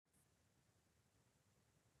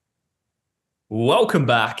Welcome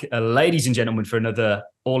back, ladies and gentlemen, for another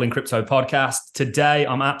All in Crypto podcast. Today,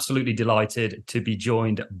 I'm absolutely delighted to be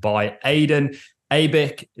joined by Brayden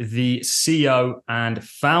Abick, the CEO and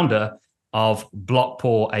founder of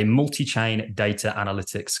Blockpour, a multi-chain data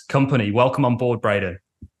analytics company. Welcome on board, Brayden.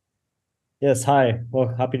 Yes, hi.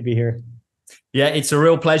 Well, happy to be here. Yeah, it's a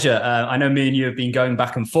real pleasure. I know me and you have been going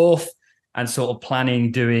back and forth and sort of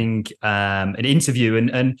planning doing an interview.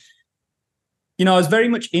 And I was very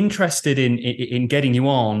much interested in getting you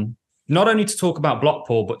on, not only to talk about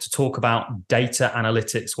Blockpour, but to talk about data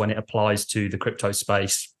analytics when it applies to the crypto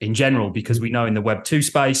space in general, because we know in the Web2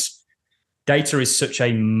 space, data is such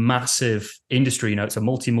a massive industry. It's a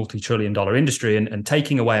multi-trillion dollar industry, and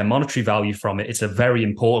taking away a monetary value from it, it's a very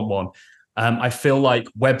important one. I feel like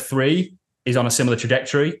Web3 is on a similar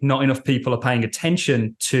trajectory. Not enough people are paying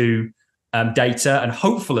attention to data, and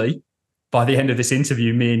hopefully by the end of this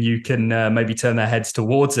interview, me and you can maybe turn their heads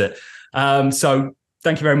towards it. So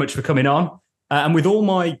thank you very much for coming on. And with all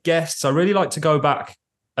my guests, I really like to go back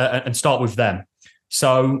and start with them.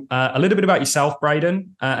 So a little bit about yourself,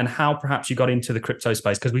 Brayden, and how perhaps you got into the crypto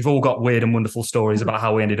space, because we've all got weird and wonderful stories about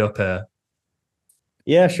how we ended up here.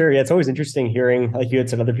 Yeah, sure. Yeah, it's always interesting hearing, like you had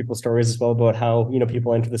said, other people's stories as well about how,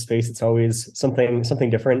 people enter the space. It's always something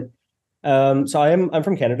different. So I'm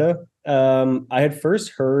from Canada. I had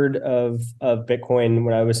first heard of Bitcoin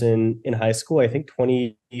when I was in high school. I think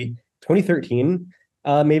 2013.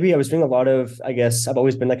 Maybe I was doing a lot of, I guess I've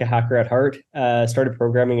always been like a hacker at heart. Started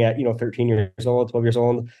programming at 13 years old, 12 years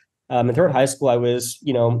old. And throughout high school, I was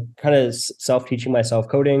kind of self-teaching myself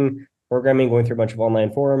coding, programming, going through a bunch of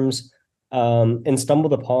online forums, and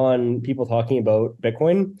stumbled upon people talking about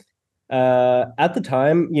Bitcoin. At the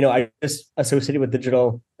time, I just associated with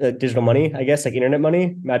digital money, I guess, like internet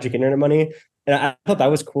money, magic internet money, and I thought that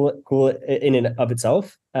was cool in and of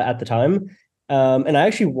itself at the time. And I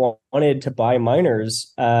actually wanted to buy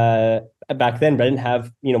miners back then, but I didn't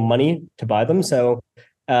have money to buy them, so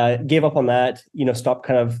gave up on that. Stopped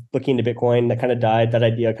kind of looking into Bitcoin. That kind of died. That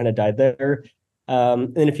idea kind of died there.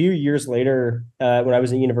 And then a few years later, when I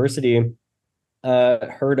was in university,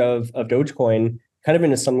 heard of Dogecoin kind of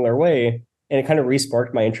in a similar way, and it kind of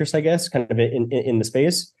re-sparked my interest, I guess, kind of in the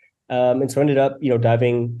space. And so I ended up,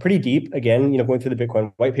 diving pretty deep again, going through the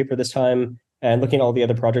Bitcoin white paper this time and looking at all the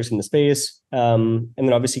other projects in the space. And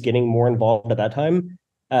then obviously getting more involved at that time.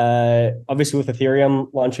 Obviously with Ethereum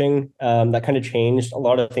launching, that kind of changed a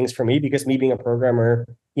lot of things for me, because me being a programmer,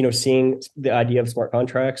 seeing the idea of smart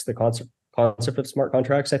contracts, the concept of smart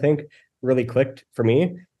contracts, I think really clicked for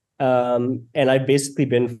me. And I've basically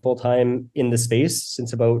been full-time in the space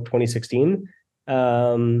since about 2016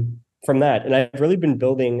 from that. And I've really been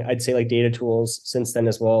building, I'd say, like data tools since then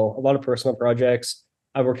as well. A lot of personal projects.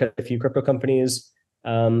 I worked at a few crypto companies.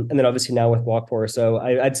 And then obviously now with Blockpour. So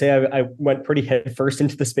I'd say I went pretty head first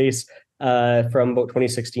into the space from about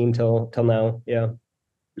 2016 till now. Yeah.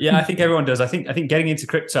 Yeah, I think everyone does. I think getting into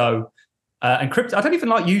crypto and crypto, I don't even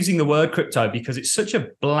like using the word crypto because it's such a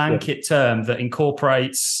blanket term that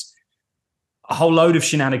incorporates a whole load of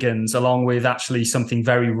shenanigans, along with actually something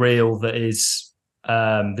very real that is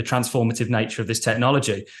the transformative nature of this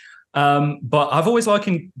technology. But I've always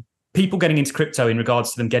likened people getting into crypto in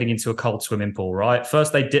regards to them getting into a cold swimming pool, right?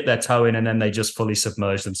 First they dip their toe in and then they just fully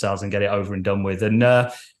submerge themselves and get it over and done with. And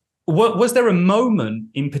was there a moment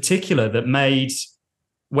in particular that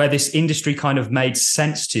where this industry kind of made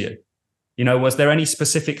sense to you? Was there any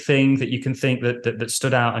specific thing that you can think that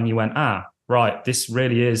stood out and you went, right, this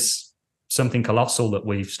really is something colossal that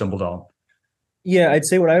we've stumbled on? Yeah, I'd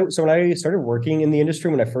say when I started working in the industry,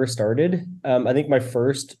 when I first started, I think my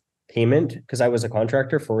first payment, because I was a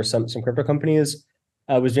contractor for some crypto companies,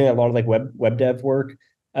 was doing a lot of like web dev work.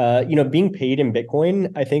 Being paid in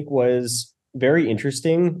Bitcoin, I think was very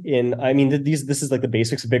interesting. This is like the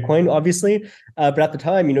basics of Bitcoin, obviously, but at the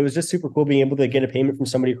time, it was just super cool being able to get a payment from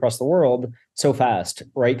somebody across the world so fast,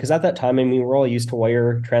 right? Because at that time, we're all used to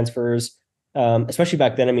wire transfers. Especially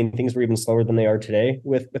back then, things were even slower than they are today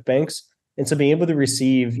with banks. And so being able to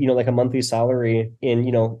receive, like a monthly salary in,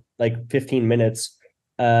 like 15 minutes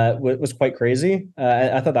was quite crazy.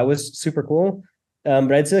 I thought that was super cool.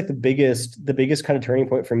 But I'd say like the biggest kind of turning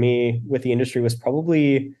point for me with the industry was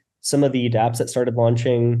probably some of the dApps that started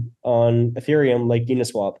launching on Ethereum, like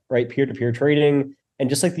Uniswap, right? Peer-to-peer trading, and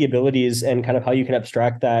just like the abilities and kind of how you can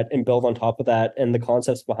abstract that and build on top of that, and the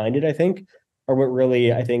concepts behind it, I think, are what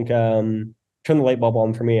really, I think, turn the light bulb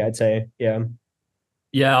on for me, I'd say. Yeah.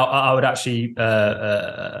 Yeah, I would actually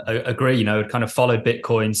agree. It kind of followed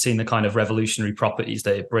Bitcoin, seen the kind of revolutionary properties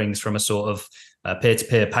that it brings from a sort of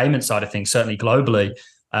peer-to-peer payment side of things, certainly globally.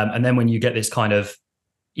 And then when you get this kind of,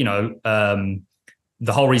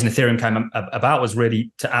 the whole reason Ethereum came about was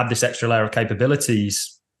really to add this extra layer of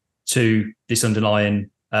capabilities to this underlying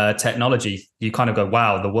technology. You kind of go,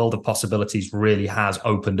 wow, the world of possibilities really has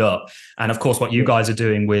opened up. And of course, what you guys are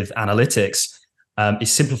doing with analytics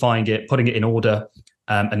is simplifying it, putting it in order,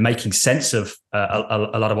 and making sense of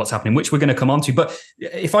a lot of what's happening, which we're going to come on to. But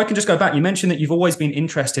if I can just go back, you mentioned that you've always been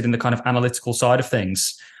interested in the kind of analytical side of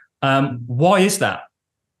things. Why is that?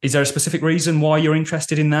 Is there a specific reason why you're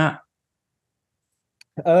interested in that?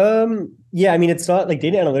 Yeah, I mean, it's not like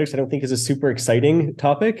data analytics, I don't think is a super exciting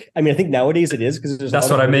topic. I mean, I think nowadays it is because there's that's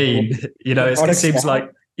what I mean. You know, it seems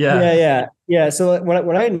like, yeah. So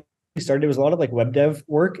when I started, it was a lot of like web dev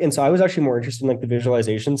work. And so I was actually more interested in like the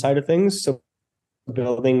visualization side of things. So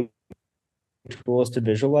building tools to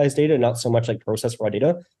visualize data, not so much like process raw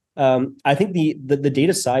data. I think the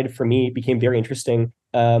data side for me became very interesting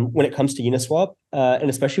when it comes to Uniswap, and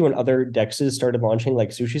especially when other DEXs started launching like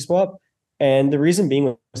SushiSwap. And the reason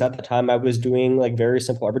being was at the time I was doing like very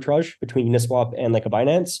simple arbitrage between Uniswap and like a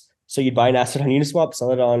Binance. So you'd buy an asset on Uniswap,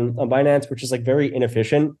 sell it on Binance, which is like very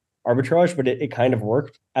inefficient arbitrage, but it kind of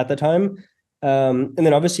worked at the time. And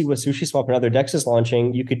then obviously with SushiSwap and other DEXs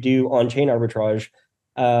launching, you could do on-chain arbitrage,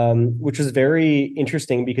 which was very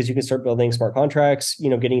interesting because you can start building smart contracts,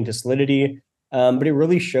 getting into Solidity. But it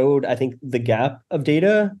really showed, I think, the gap of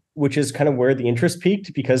data, which is kind of where the interest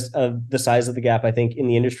peaked because of the size of the gap, I think, in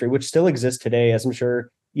the industry, which still exists today, as I'm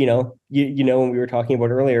sure, when we were talking about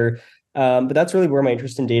earlier. But that's really where my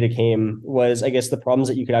interest in data came, was, I guess, the problems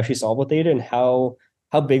that you could actually solve with data and how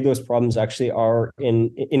big those problems actually are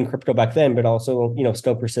in crypto back then, but also,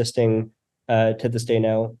 still persisting to this day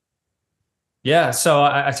now. Yeah, so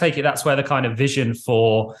I take it that's where the kind of vision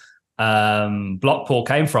for Blockpour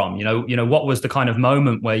came from. What was the kind of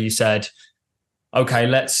moment where you said, okay,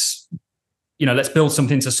 let's build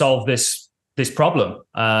something to solve this problem?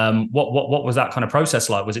 What was that kind of process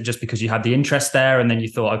like? Was it just because you had the interest there and then you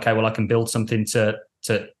thought, okay, well, I can build something to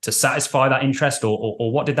satisfy that interest,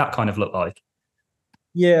 or what did that kind of look like?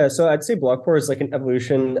 Yeah, so I'd say Blockpour is like an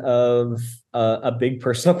evolution of a big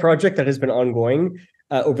personal project that has been ongoing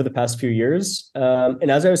over the past few years.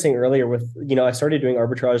 And as I was saying earlier, I started doing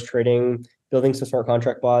arbitrage trading, building some smart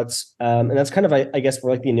contract bots. And that's kind of, I guess,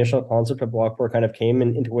 where like the initial concept of Blockpour kind of came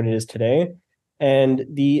into what it is today. And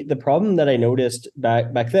the problem that I noticed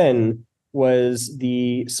back then was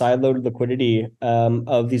the sideload liquidity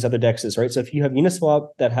of these other DEXs, right? So if you have Uniswap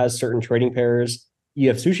that has certain trading pairs, you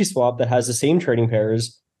have SushiSwap that has the same trading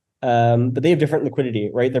pairs, but they have different liquidity,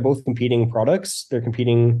 right? They're both competing products. They're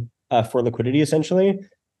competing for liquidity, essentially.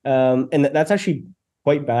 And that's actually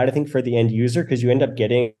quite bad, I think, for the end user, because you end up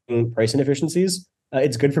getting price inefficiencies.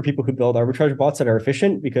 It's good for people who build arbitrage bots that are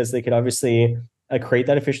efficient because they could obviously create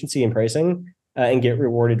that efficiency in pricing and get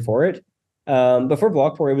rewarded for it. But for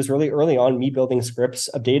Blockpour, it was really early on me building scripts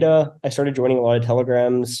of data. I started joining a lot of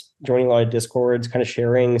Telegrams, joining a lot of Discords, kind of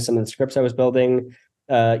sharing some of the scripts I was building,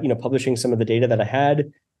 publishing some of the data that I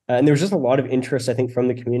had. And there was just a lot of interest, I think, from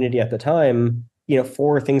the community at the time,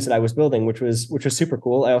 for things that I was building, which was super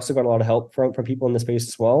cool. I also got a lot of help from people in the space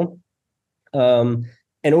as well. And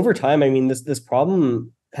over time, I mean, this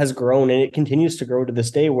problem has grown and it continues to grow to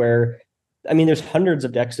this day where, I mean, there's hundreds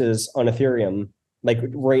of DEXs on Ethereum, like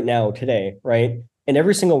right now, today, right? And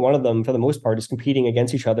every single one of them, for the most part, is competing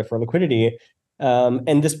against each other for liquidity.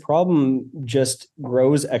 And this problem just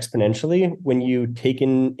grows exponentially when you take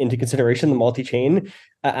into consideration the multi-chain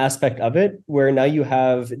aspect of it, where now you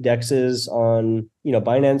have DEXs on,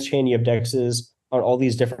 Binance chain, you have DEXs on all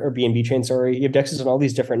these different, or BNB chain, sorry, you have DEXs on all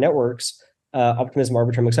these different networks, Optimism,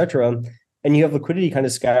 Arbitrum, etc. And you have liquidity kind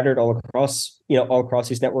of scattered all across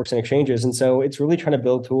these networks and exchanges. And so it's really trying to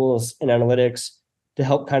build tools and analytics to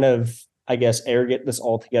help kind of, I guess, aggregate this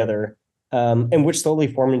all together. And which slowly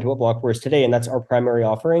formed into what Blockpour is today. And that's our primary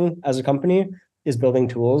offering as a company, is building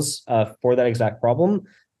tools for that exact problem.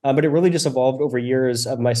 But it really just evolved over years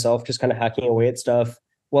of myself just kind of hacking away at stuff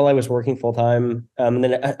while I was working full time. And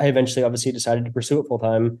then I eventually obviously decided to pursue it full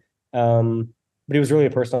time. But it was really a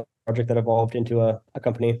personal project that evolved into a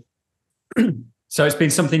company. So it's been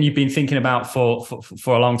something you've been thinking about for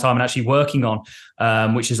a long time and actually working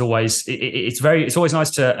on, which is always, it's always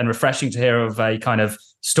nice and refreshing to hear of a kind of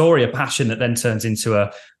story, a passion that then turns into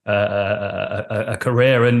a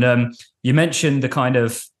career. And you mentioned the kind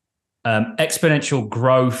of exponential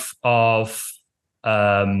growth of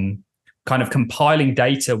kind of compiling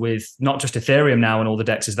data with not just Ethereum now and all the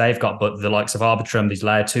DEXs they've got, but the likes of Arbitrum, these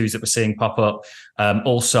layer twos that we're seeing pop up.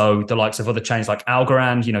 Also the likes of other chains like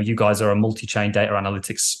Algorand. You guys are a multi-chain data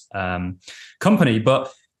analytics company,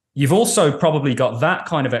 but you've also probably got that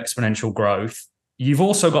kind of exponential growth. you've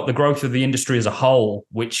also got the growth of the industry as a whole,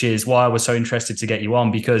 which is why I was so interested to get you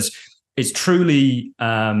on, because it's truly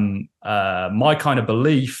my kind of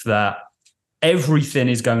belief that everything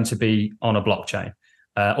is going to be on a blockchain,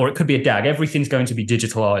 or it could be a DAG. Everything's going to be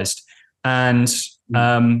digitalized, and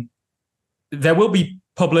there will be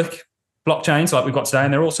public blockchains like we've got today,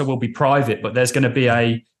 and there also will be private. But there's going to be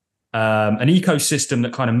an ecosystem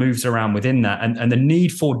that kind of moves around within that, and the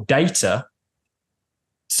need for data,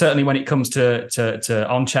 certainly when it comes to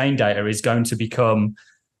on-chain data, is going to become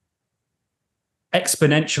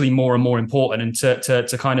exponentially more and more important. And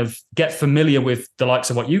to kind of get familiar with the likes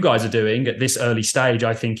of what you guys are doing at this early stage,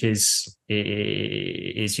 I think is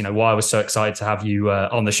why I was so excited to have you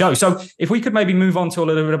on the show. So if we could maybe move on to a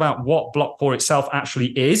little bit about what Blockpour itself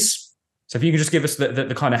actually is. So if you could just give us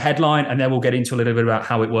the kind of headline, and then we'll get into a little bit about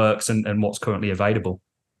how it works and what's currently available.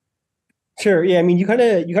 Sure. Yeah. I mean, you kind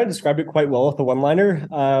of described it quite well with the one-liner.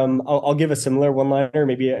 I'll give a similar one-liner,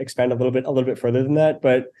 maybe expand a little bit further than that.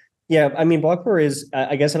 But yeah, I mean, Blockpour is,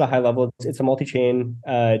 I guess, at a high level, it's a multi-chain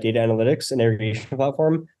data analytics and aggregation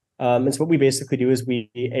platform. And so what we basically do is we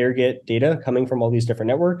aggregate data coming from all these different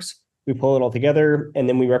networks. We pull it all together, and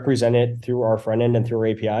then we represent it through our front end and through our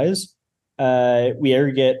APIs. We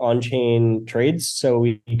aggregate on-chain trades, so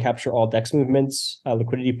we capture all DEX movements,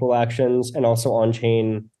 liquidity pool actions, and also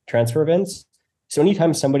on-chain transfer events. So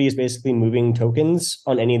anytime somebody is basically moving tokens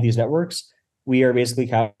on any of these networks, we are basically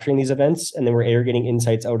capturing these events, and then we're aggregating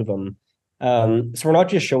insights out of them. So we're not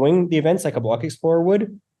just showing the events like a block explorer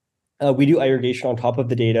would. We do aggregation on top of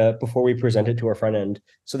the data before we present it to our front end.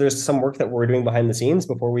 So there's some work that we're doing behind the scenes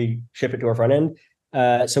before we ship it to our front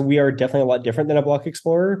end. So we are definitely a lot different than a block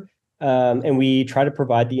explorer. And we try to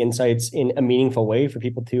provide the insights in a meaningful way for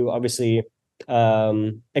people to obviously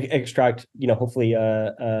extract, hopefully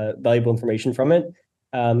valuable information from it.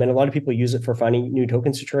 And a lot of people use it for finding new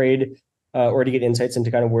tokens to trade, or to get insights into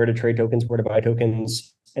kind of where to trade tokens, where to buy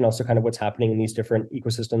tokens, and also kind of what's happening in these different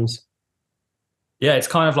ecosystems. Yeah, it's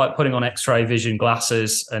kind of like putting on X-ray vision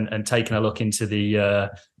glasses and taking a look into the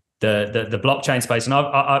blockchain space. And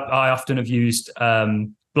I often have used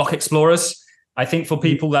block explorers. I think for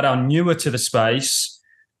people that are newer to the space,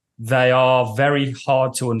 they are very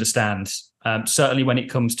hard to understand. Certainly when it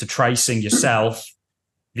comes to tracing yourself,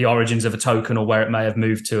 the origins of a token or where it may have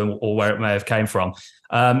moved to or where it may have came from.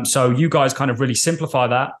 So you guys kind of really simplify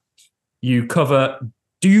that. Do you cover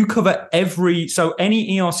any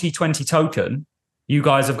ERC20 token, you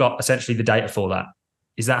guys have got essentially the data for that?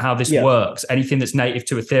 Is that how this works? Anything that's native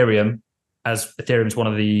to Ethereum, as Ethereum is one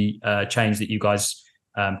of the chains that you guys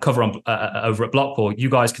cover on over at Blockpour, you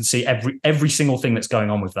guys can see every single thing that's going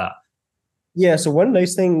on with that. Yeah. So one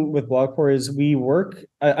nice thing with Blockpour is we work.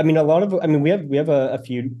 We have a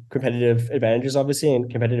few competitive advantages, obviously, and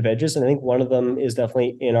competitive edges, and I think one of them is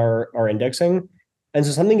definitely in our indexing. And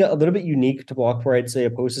so something a little bit unique to Blockpour, I'd say,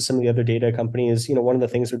 opposed to some of the other data companies. One of the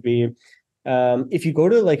things would be if you go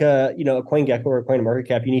to like a CoinGecko or a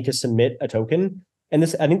CoinMarketCap, you need to submit a token. And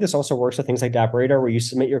I think this also works with things like DApp Radar, where you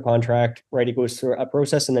submit your contract, right? It goes through a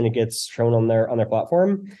process and then it gets shown on their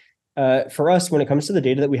platform. For us, when it comes to the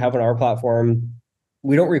data that we have on our platform,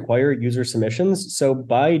 we don't require user submissions. So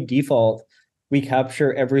by default, we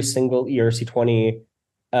capture every single ERC20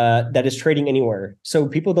 that is trading anywhere. So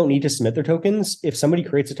people don't need to submit their tokens. If somebody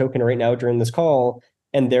creates a token right now during this call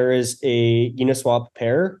and there is a Uniswap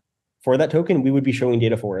pair for that token, we would be showing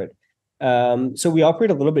data for it. So we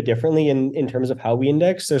operate a little bit differently in terms of how we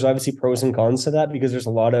index. There's obviously pros and cons to that because there's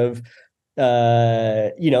a lot of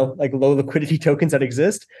like low liquidity tokens that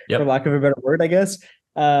exist, for lack of a better word, I guess.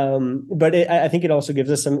 But I think it also gives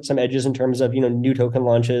us some edges in terms of new token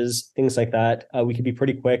launches, things like that. We could be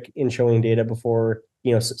pretty quick in showing data before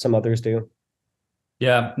some others do.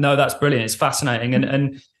 Yeah, no, that's brilliant. It's fascinating,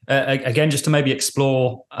 and again, just to maybe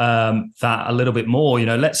explore that a little bit more.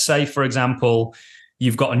 Let's say, for example,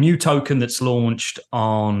 you've got a new token that's launched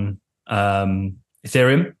on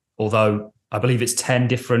Ethereum, although I believe it's 10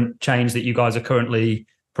 different chains that you guys are currently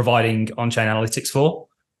providing on-chain analytics for.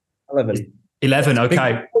 11. 11,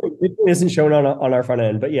 okay. Bitcoin isn't shown on our front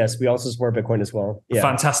end, but yes, we also support Bitcoin as well. Yeah.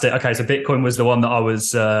 Fantastic. Okay, so Bitcoin was the one that I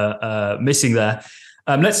was missing there.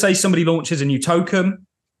 Let's say somebody launches a new token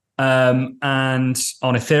and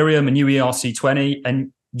on Ethereum, a new ERC20,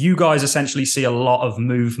 and you guys essentially see a lot of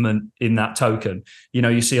movement in that token.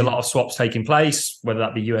 You see a lot of swaps taking place, whether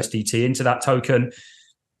that be USDT into that token.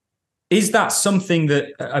 Is that something that,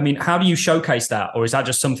 how do you showcase that? Or is that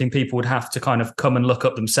just something people would have to kind of come and look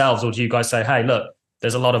up themselves? Or do you guys say, hey, look,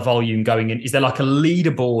 there's a lot of volume going in? Is there like a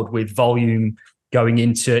leaderboard with volume going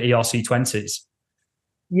into ERC20s?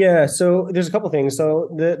 Yeah, so there's a couple of things. So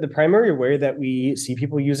the primary way that we see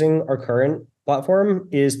people using our current platform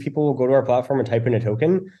is people will go to our platform and type in a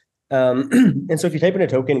token. And so if you type in a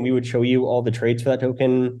token, we would show you all the trades for that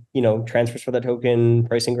token, transfers for that token,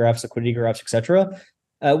 pricing graphs, liquidity graphs, etc.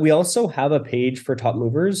 We also have a page for top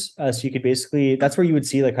movers. So you could basically, that's where you would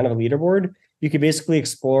see like kind of a leaderboard. You could basically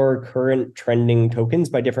explore current trending tokens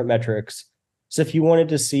by different metrics. So if you wanted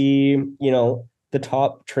to see, the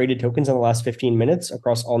top traded tokens in the last 15 minutes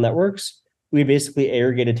across all networks, we basically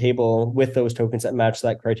aggregate a table with those tokens that match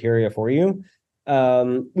that criteria for you.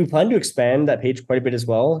 We plan to expand that page quite a bit as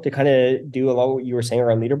well to kind of do a lot of what you were saying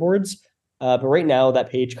around leaderboards. But right now that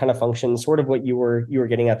page kind of functions sort of what you were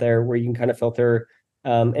getting at there, where you can kind of filter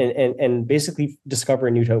and basically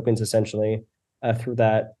discover new tokens essentially through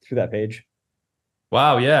that page.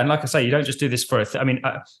 Wow, yeah, and like I say, you don't just do this for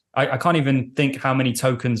I can't even think how many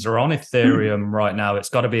tokens are on Ethereum right now. It's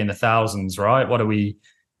got to be in the thousands, right? What are we?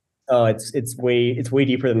 Oh, it's way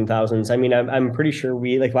deeper than thousands. I mean, I'm pretty sure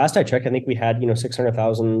we, like, last I checked, I think we had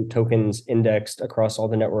 600,000 tokens indexed across all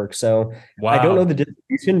the networks. So Wow. I don't know the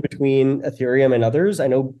distribution between Ethereum and others. I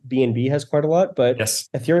know BNB has quite a lot, but yes,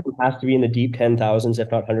 Ethereum has to be in the deep 10,000s, if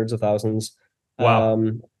not hundreds of thousands. Wow,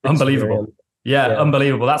 unbelievable. Yeah,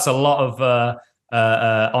 unbelievable. That's a lot of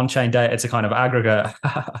on-chain data to kind of aggregate.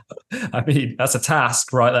 I mean, that's a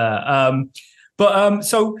task right there.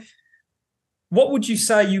 So what would you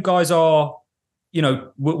say you guys are,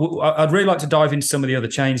 I'd really like to dive into some of the other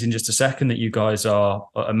chains in just a second that you guys are,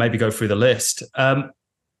 and maybe go through the list. But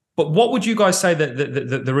what would you guys say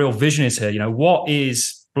that the real vision is here? What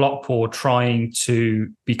is Blockpour trying to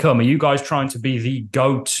become? Are you guys trying to be the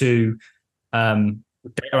go-to data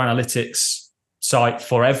analytics site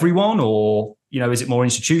for everyone, or is it more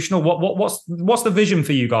institutional? What's the vision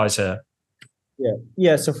for you guys here?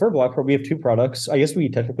 Yeah. So for Blockpour, we have two products. I guess we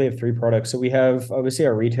technically have three products. So we have obviously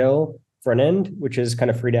our retail front end, which is kind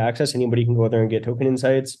of free to access. Anybody can go there and get token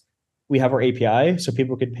insights. We have our API, so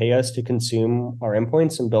people could pay us to consume our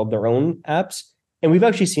endpoints and build their own apps. And we've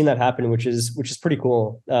actually seen that happen, which is pretty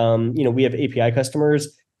cool. We have API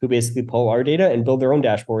customers who basically pull our data and build their own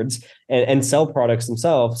dashboards and sell products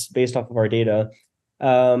themselves based off of our data.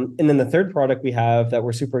 And then the third product we have that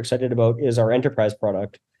we're super excited about is our enterprise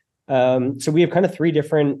product. So we have kind of three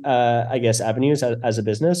different, avenues as a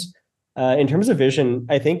business. In terms of vision,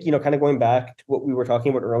 I think, kind of going back to what we were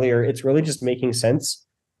talking about earlier, it's really just making sense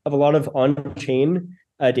of a lot of on-chain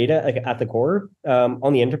data at the core.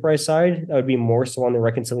 On the enterprise side, that would be more so on the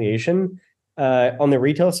reconciliation. On the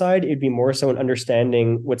retail side, it'd be more so in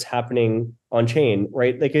understanding what's happening on chain,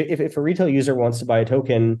 right? Like if a retail user wants to buy a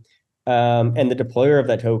token, and the deployer of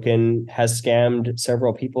that token has scammed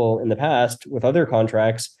several people in the past with other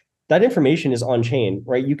contracts, that information is on chain,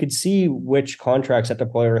 right? You could see which contracts that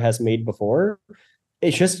deployer has made before.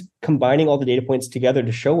 It's just combining all the data points together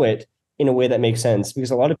to show it in a way that makes sense,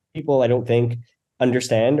 because a lot of people, I don't think,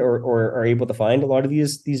 understand or are able to find a lot of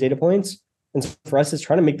these data points. And so for us, it's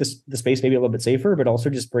trying to make the space maybe a little bit safer, but also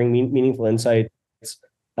just bring meaningful insights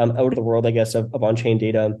out of the world, I guess, of on-chain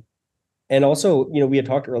data. And also, we had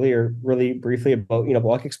talked earlier really briefly about,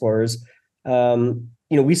 block explorers.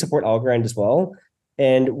 We support Algorand as well.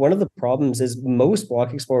 And one of the problems is most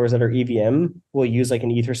block explorers that are EVM will use like an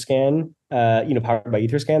Etherscan, powered by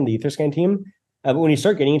Etherscan, the Etherscan team. But when you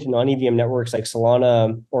start getting into non-EVM networks like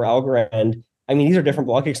Solana or Algorand, I mean, these are different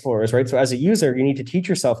block explorers, right? So as a user, you need to teach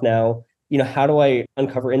yourself now, how do I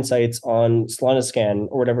uncover insights on Solana Scan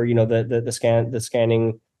or whatever, the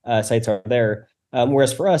scanning sites are there.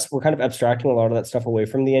 Whereas for us, we're kind of abstracting a lot of that stuff away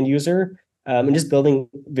from the end user, and just building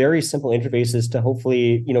very simple interfaces to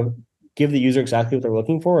hopefully, give the user exactly what they're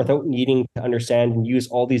looking for without needing to understand and use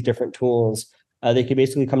all these different tools. They could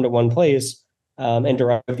basically come to one place and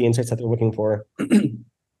derive the insights that they're looking for.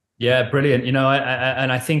 Yeah, brilliant. And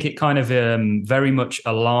I think it kind of very much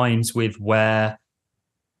aligns with where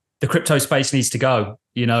the crypto space needs to go.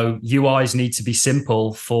 UIs need to be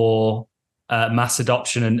simple for mass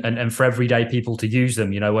adoption and for everyday people to use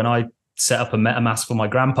them. When I set up a MetaMask for my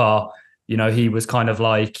grandpa, he was kind of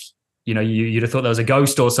like, you'd have thought there was a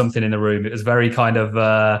ghost or something in the room. It was very kind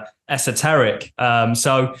of esoteric.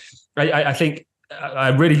 So I think I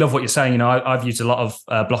really love what you're saying. I've used a lot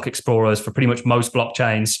of block explorers for pretty much most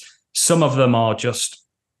blockchains. Some of them are just,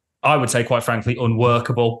 I would say, quite frankly,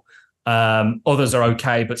 unworkable. Others are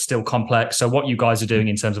okay, but still complex. So what you guys are doing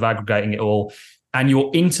in terms of aggregating it all, and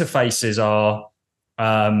your interfaces are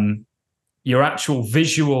your actual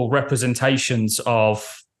visual representations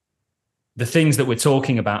of the things that we're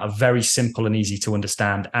talking about, are very simple and easy to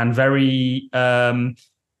understand and very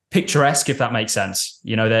picturesque, if that makes sense.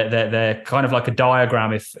 They're kind of like a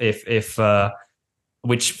diagram, if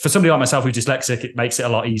which for somebody like myself who's dyslexic, it makes it a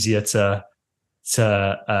lot easier to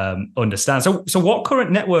to understand. So what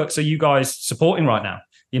current networks are you guys supporting right now?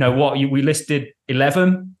 We listed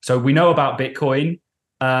 11, so we know about Bitcoin.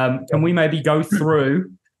 Can we maybe go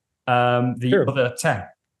through the other 10?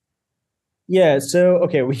 Yeah. So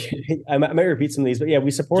okay, I might repeat some of these, but yeah,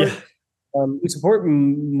 we support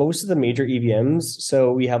most of the major EVMs.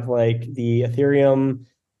 So we have like the Ethereum,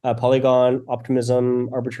 Polygon, Optimism,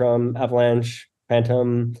 Arbitrum, Avalanche,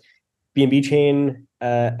 Phantom, BNB Chain,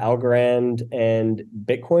 Algorand, and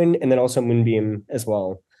Bitcoin, and then also Moonbeam as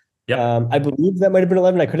well. Yep. I believe that might have been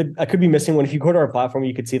 11. I could be missing one. If you go to our platform,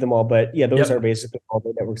 you could see them all. But yeah, those are basically all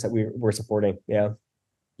the networks that we're supporting. Yeah.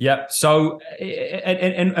 Yeah. So,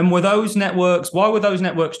 and were those networks? Why were those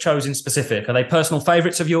networks chosen specific? Are they personal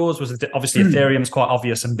favorites of yours? Was it obviously Ethereum's quite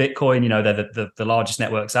obvious, and Bitcoin? They're the largest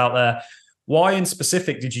networks out there. Why in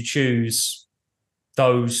specific did you choose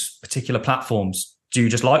those particular platforms? Do you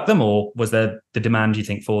just like them, or was there the demand you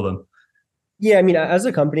think for them? Yeah, I mean, as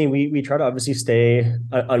a company, we try to obviously stay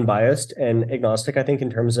unbiased and agnostic. I think in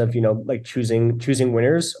terms of like choosing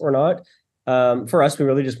winners or not. For us, we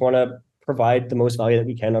really just want to provide the most value that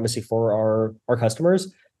we can, obviously for our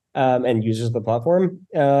customers and users of the platform.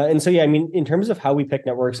 And so yeah, I mean, in terms of how we pick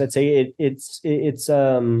networks, I'd say it's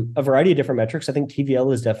a variety of different metrics. I think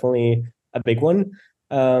TVL is definitely a big one.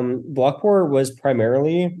 Blockpour was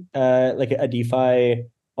primarily like a DeFi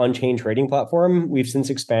on-chain trading platform. We've since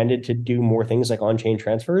expanded to do more things like on-chain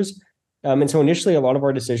transfers. And so initially, a lot of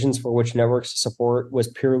our decisions for which networks to support was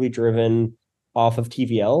purely driven off of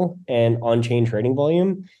TVL and on-chain trading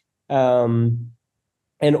volume. And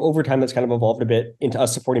over time, that's kind of evolved a bit into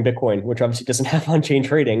us supporting Bitcoin, which obviously doesn't have on-chain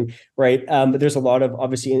trading, right? But there's a lot of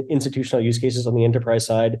obviously institutional use cases on the enterprise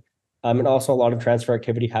side. And also a lot of transfer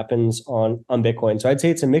activity happens on Bitcoin. So I'd say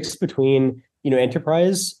it's a mix between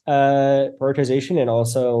enterprise prioritization and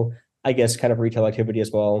also, I guess, kind of retail activity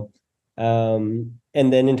as well. And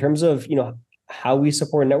then in terms of how we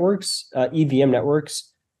support networks, EVM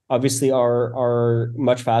networks obviously are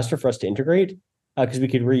much faster for us to integrate because we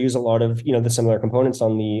could reuse a lot of the similar components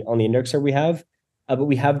on the indexer we have. But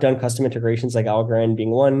we have done custom integrations like Algorand being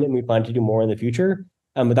one, and we plan to do more in the future.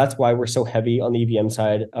 But that's why we're so heavy on the EVM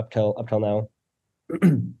side up till now.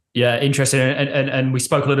 Yeah, interesting. And we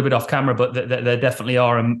spoke a little bit off camera, but there definitely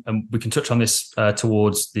are, and we can touch on this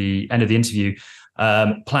towards the end of the interview,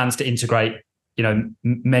 plans to integrate,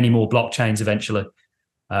 many more blockchains eventually.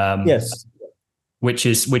 Yes. Which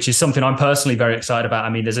is something I'm personally very excited about. I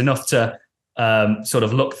mean, there's enough to sort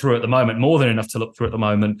of look through at the moment, more than enough to look through at the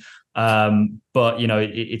moment. But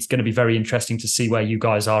it's going to be very interesting to see where you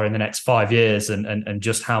guys are in the next 5 years and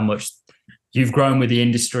just how much you've grown with the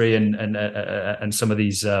industry and some of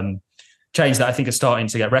these chains that I think are starting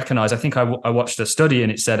to get recognized. I think I watched a study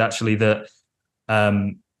and it said actually that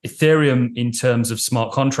Ethereum in terms of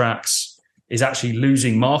smart contracts is actually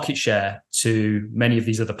losing market share to many of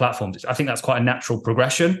these other platforms. I think that's quite a natural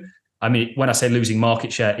progression. I mean, when I say losing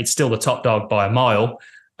market share, it's still the top dog by a mile,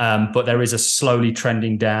 but there is a slowly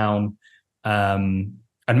trending down. And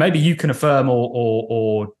maybe you can affirm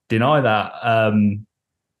or deny that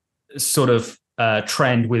sort of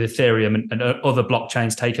trend with Ethereum and other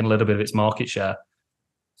blockchains taking a little bit of its market share.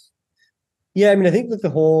 Yeah, I mean, I think that the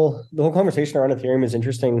whole conversation around Ethereum is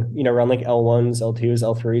interesting, around like L1s, L2s,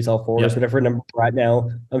 L3s, L4s, whatever number we're at now.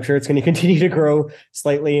 I'm sure it's going to continue to grow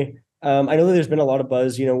slightly. I know that there's been a lot of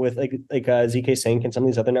buzz, with like ZK Sync and some of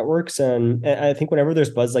these other networks. And I think whenever there's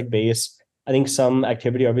buzz like Base, I think some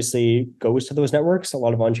activity obviously goes to those networks, a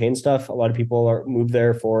lot of on-chain stuff. A lot of people are moved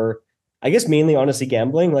there for, I guess, mainly honestly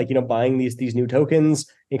gambling, like, buying these new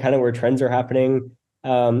tokens and kind of where trends are happening.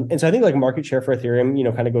 And so I think like market share for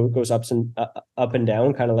Ethereum, kind of goes up and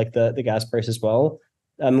down, kind of like the gas price as well.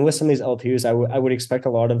 With some of these L2s, I would expect a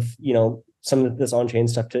lot of, some of this on-chain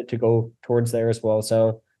stuff to go towards there as well.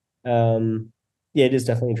 So yeah, it is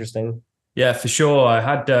definitely interesting. Yeah, for sure. I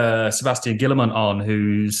had Sebastian Gilliman on,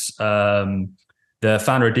 who's the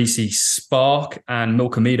founder of DC Spark and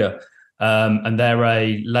Milkamida. And they're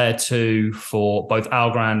a layer 2 for both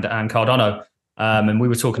Algorand and Cardano. And we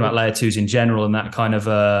were talking about layer 2s in general and that kind of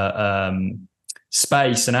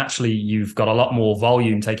space. And actually, you've got a lot more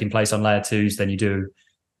volume taking place on layer 2s than you do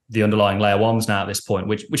the underlying layer 1s now at this point,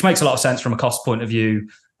 which makes a lot of sense from a cost point of view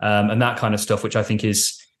and that kind of stuff, which I think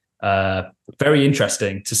is very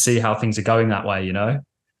interesting to see how things are going that way,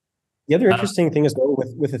 The other interesting thing as well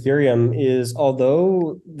with Ethereum is,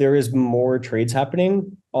 although there is more trades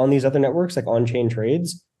happening on these other networks, like on-chain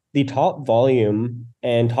trades, the top volume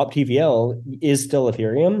and top TVL is still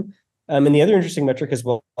Ethereum. And the other interesting metric as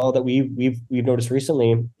well that we've noticed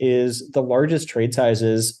recently is the largest trade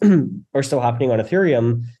sizes are still happening on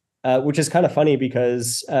Ethereum. which is kind of funny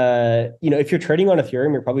because, if you're trading on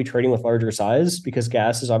Ethereum, you're probably trading with larger size because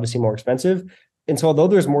gas is obviously more expensive. And so although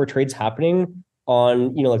there's more trades happening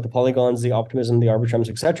on, like the Polygons, the Optimism, the Arbitrums,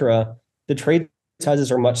 etc., the trade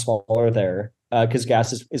sizes are much smaller there because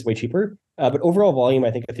gas is way cheaper. But overall volume,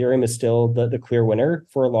 I think Ethereum is still the clear winner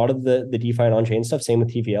for a lot of the DeFi and on-chain stuff, same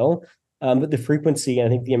with TVL. But the frequency, and I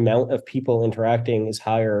think the amount of people interacting is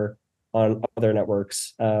higher on other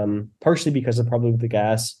networks, partially because of probably the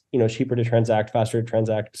gas, cheaper to transact, faster to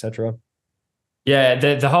transact, etc. Yeah,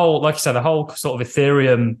 the whole, like you said, the whole sort of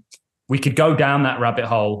Ethereum, we could go down that rabbit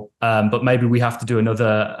hole, but maybe we have to do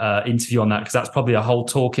another interview on that because that's probably a whole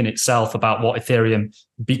talk in itself about what Ethereum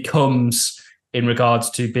becomes in regards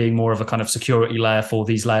to being more of a kind of security layer for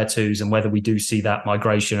these layer twos and whether we do see that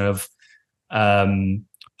migration of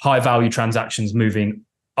high value transactions moving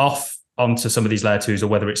off onto some of these layer twos or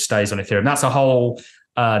whether it stays on Ethereum. That's a whole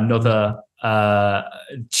another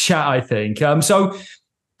chat, I think. So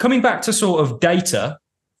coming back to sort of data,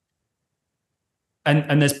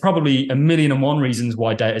 and there's probably a million and one reasons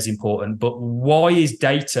why data is important, but why is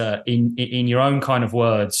data in your own kind of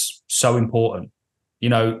words so important?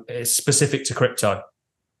 It's specific to crypto.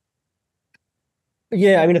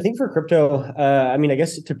 Yeah, I mean, I think for crypto, I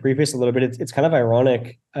guess to preface a little bit, it's kind of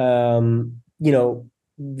ironic,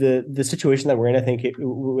 the situation that we're in, I think,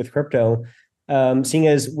 with crypto, seeing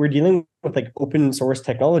as we're dealing with like open source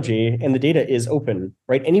technology and the data is open,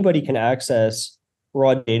 right? Anybody can access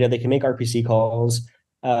raw data. They can make RPC calls.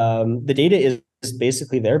 The data is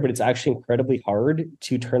basically there, but it's actually incredibly hard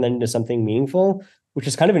to turn that into something meaningful, which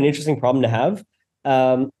is kind of an interesting problem to have.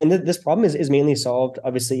 And this problem is mainly solved,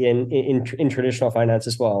 obviously, in traditional finance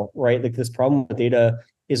as well, right? Like this problem with data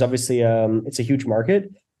is obviously it's a huge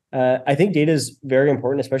market. I think data is very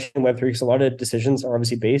important, especially in Web3, because a lot of decisions are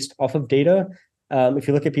obviously based off of data. If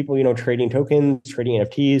you look at people, trading tokens, trading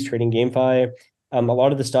NFTs, trading GameFi, a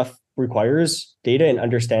lot of the stuff requires data and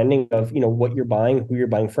understanding of what you're buying, who you're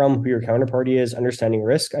buying from, who your counterparty is. Understanding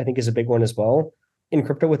risk, I think, is a big one as well in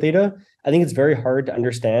crypto with data. I think it's very hard to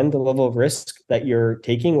understand the level of risk that you're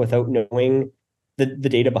taking without knowing the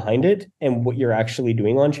data behind it and what you're actually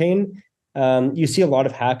doing on chain. You see a lot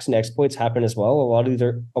of hacks and exploits happen as well.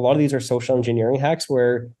 A lot of these are social engineering hacks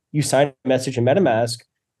where you sign a message in MetaMask,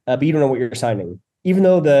 but you don't know what you're signing. Even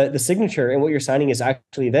though the signature and what you're signing is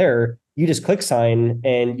actually there, you just click sign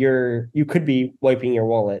and you could be wiping your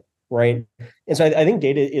wallet, right? And so I think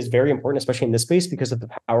data is very important, especially in this space, because of the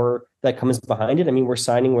power that comes behind it. I mean, we're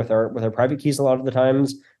signing with our private keys a lot of the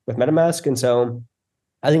times with MetaMask, and so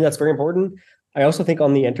I think that's very important. I also think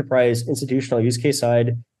on the enterprise institutional use case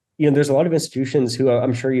side, there's a lot of institutions who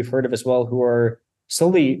I'm sure you've heard of as well, who are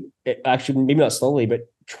slowly, actually maybe not slowly, but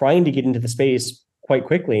trying to get into the space quite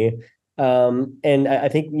quickly. And I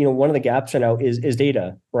think, one of the gaps right now is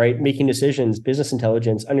data, right? Making decisions, business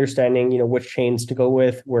intelligence, understanding, which chains to go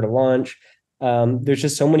with, where to launch. There's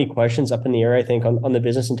just so many questions up in the air, I think, on the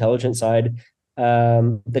business intelligence side,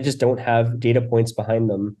 that just don't have data points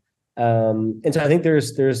behind them. And so I think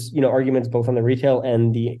there's arguments both on the retail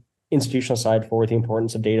and the institutional side for the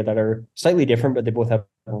importance of data that are slightly different, but they both have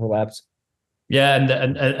overlaps. Yeah,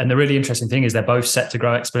 and the really interesting thing is they're both set to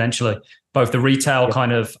grow exponentially, both the retail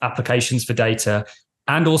kind of applications for data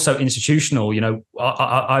and also institutional.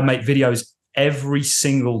 I make videos every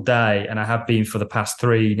single day, and I have been for the past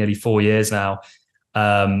nearly 4 years now,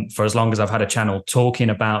 for as long as I've had a channel, talking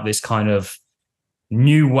about this kind of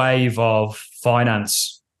new wave of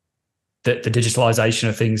finance that the digitalization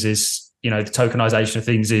of things is, the tokenization of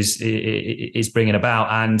things is bringing about.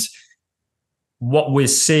 And what we're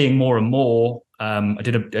seeing more and more, I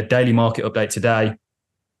did a daily market update today,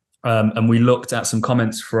 and we looked at some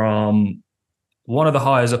comments from one of the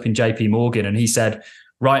hires up in JP Morgan, and he said,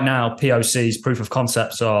 right now, POCs, proof of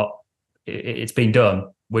concepts, it's been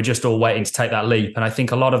done. We're just all waiting to take that leap. And I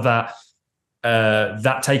think a lot of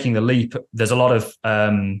that taking the leap, there's a lot of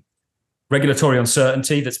regulatory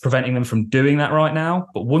uncertainty that's preventing them from doing that right now.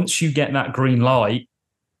 But once you get that green light,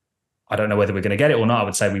 I don't know whether we're going to get it or not. I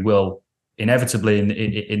would say we will inevitably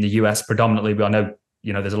in the US predominantly, but I know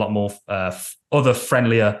there's a lot more other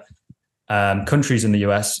friendlier countries in the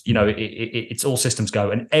US. It's all systems go,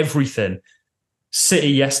 and everything.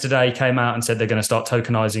 Citi yesterday came out and said they're going to start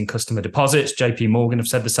tokenizing customer deposits. JP Morgan have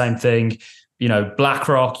said the same thing.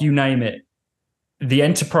 BlackRock, you name it. The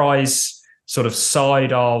enterprise sort of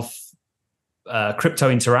side of crypto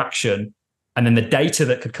interaction, and then the data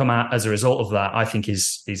that could come out as a result of that, I think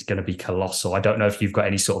is going to be colossal. I don't know if you've got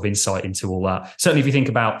any sort of insight into all that. Certainly, if you think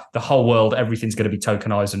about the whole world, everything's going to be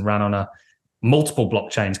tokenized and ran on multiple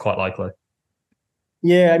blockchains, quite likely.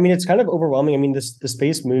 Yeah, I mean, it's kind of overwhelming. I mean, the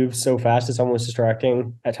space moves so fast, it's almost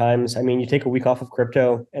distracting at times. I mean, you take a week off of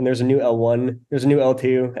crypto and there's a new L1, there's a new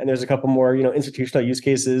L2, and there's a couple more, institutional use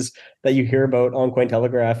cases that you hear about on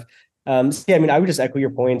Cointelegraph. So yeah, I mean, I would just echo your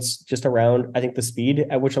points just around, I think, the speed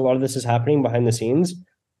at which a lot of this is happening behind the scenes.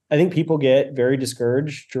 I think people get very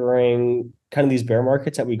discouraged during kind of these bear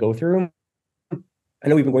markets that we go through. I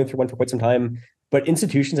know we've been going through one for quite some time, but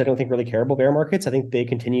institutions I don't think really care about bear markets. I think they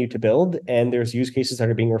continue to build, and there's use cases that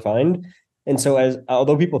are being refined. And so, as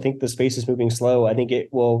although people think the space is moving slow, I think it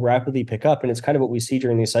will rapidly pick up, and it's kind of what we see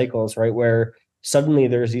during these cycles, right? Where suddenly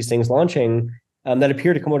there's these things launching that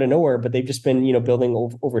appear to come out of nowhere, but they've just been building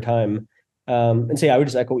over time. And so, yeah, I would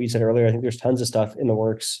just echo what you said earlier. I think there's tons of stuff in the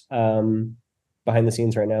works behind the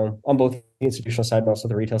scenes right now on both the institutional side and also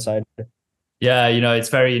the retail side. Yeah, it's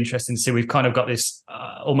very interesting to see. We've kind of got this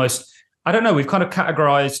almost, I don't know, we've kind of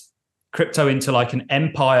categorized crypto into like an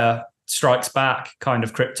empire strikes back kind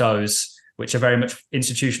of cryptos, which are very much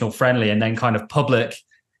institutional friendly, and then kind of public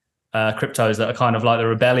cryptos that are kind of like the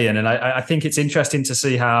rebellion. And I think it's interesting to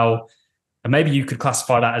see how, and maybe you could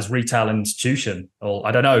classify that as retail and institution, or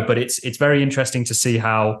I don't know, but it's very interesting to see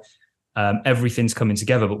how everything's coming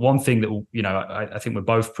together. But one thing that I think we're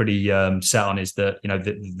both pretty set on is that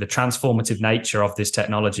the transformative nature of this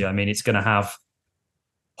technology. I mean, it's going to have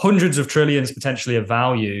hundreds of trillions potentially of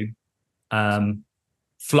value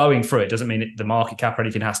flowing through it. Doesn't mean the market cap or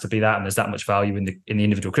anything has to be that, and there's that much value in the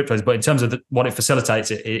individual cryptos. But in terms of what it facilitates,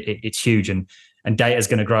 it's huge, and data is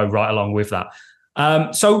going to grow right along with that.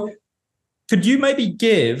 So could you maybe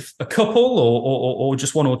give a couple or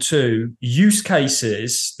just one or two use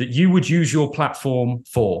cases that you would use your platform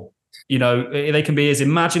for? They can be as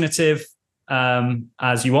imaginative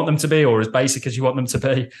as you want them to be, or as basic as you want them to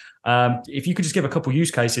be. If you could just give a couple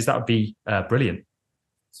use cases, that would be brilliant.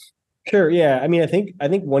 Sure. Yeah. I mean, I think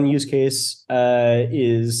one use case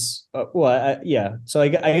is yeah. So I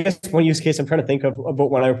guess one use case I'm trying to think of about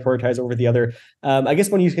one I prioritize over the other. I guess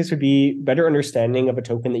one use case would be better understanding of a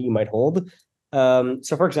token that you might hold.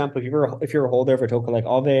 So for example, if you're a holder of a token like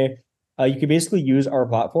Aave, you could basically use our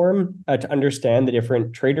platform to understand the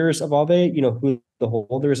different traders of Aave. Who the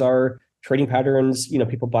holders are, trading patterns.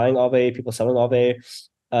 People buying Aave, people selling Aave,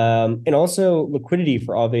 and also liquidity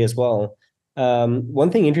for Aave as well.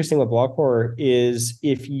 One thing interesting with Blockpour is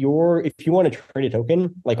if you want to trade a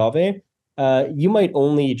token like Aave, you might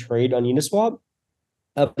only trade on Uniswap.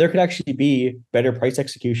 There could actually be better price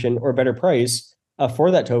execution or better price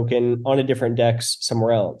for that token on a different DEX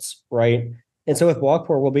somewhere else, right? And so with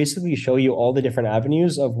Blockpour, we'll basically show you all the different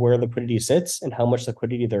avenues of where liquidity sits and how much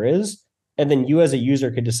liquidity there is. And then you as a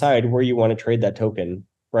user could decide where you want to trade that token,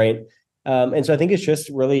 right? And so I think it's just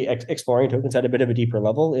really exploring tokens at a bit of a deeper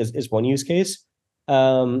level is one use case.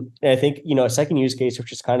 And I think, a second use case,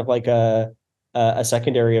 which is kind of like a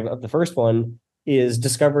secondary of the first one, is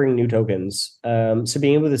discovering new tokens. So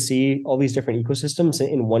being able to see all these different ecosystems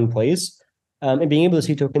in one place, and being able to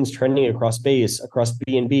see tokens trending across Base, across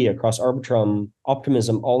BNB, across Arbitrum,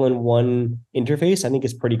 Optimism, all in one interface, I think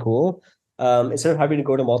is pretty cool. Instead of having to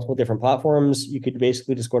go to multiple different platforms, you could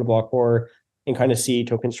basically just go to Blockpour and kind of see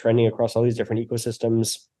tokens trending across all these different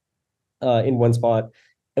ecosystems in one spot.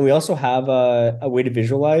 And we also have a way to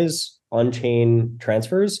visualize on-chain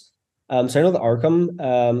transfers. So I know that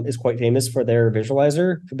Arkham is quite famous for their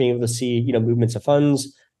visualizer, for being able to see movements of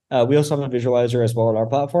funds. We also have a visualizer as well on our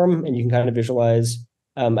platform, and you can kind of visualize,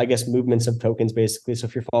 I guess, movements of tokens basically. So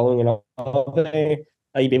if you're following an Aave,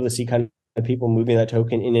 you'd be able to see kind of people moving that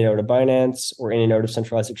token in and out of Binance or in and out of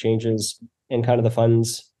centralized exchanges, and kind of the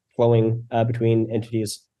funds flowing between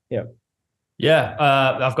entities. Yeah. Yeah.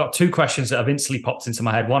 I've got two questions that have instantly popped into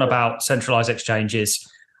my head. One about centralized exchanges.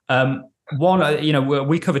 One,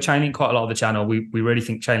 we cover Chainlink quite a lot of the channel. We really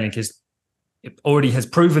think Chainlink already has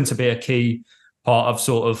proven to be a key part of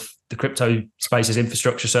sort of the crypto space's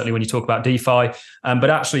infrastructure, certainly when you talk about DeFi, but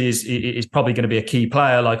actually is probably going to be a key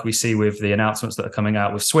player, like we see with the announcements that are coming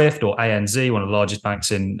out with Swift or ANZ, one of the largest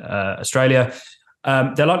banks in Australia.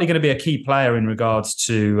 They're likely going to be a key player in regards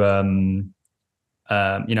to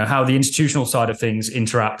how the institutional side of things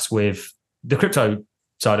interacts with the crypto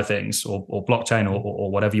side of things, or blockchain, or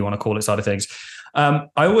whatever you want to call it, side of things. I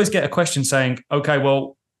always get a question saying, okay,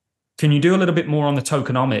 well, can you do a little bit more on the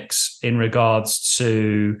tokenomics in regards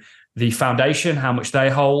to the foundation, how much they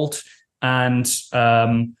hold, and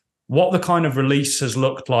what the kind of release has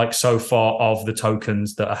looked like so far of the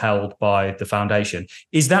tokens that are held by the foundation?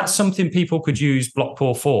 Is that something people could use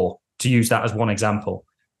Blockpour for, to use that as one example?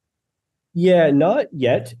 Yeah, not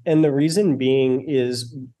yet. And the reason being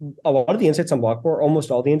is a lot of the insights on Blockpour, almost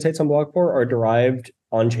all the insights on Blockpour, are derived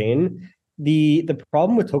on chain. The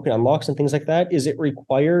problem with token unlocks and things like that is it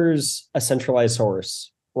requires a centralized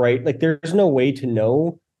source, right? Like there's no way to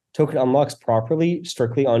know token unlocks properly,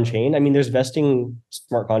 strictly on chain. I mean, there's vesting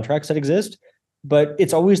smart contracts that exist, but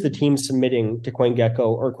it's always the team submitting to CoinGecko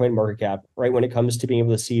or CoinMarketCap, right? When it comes to being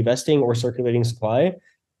able to see vesting or circulating supply.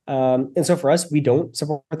 And so for us, we don't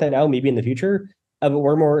support that now, maybe in the future, but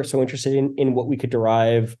we're more so interested in what we could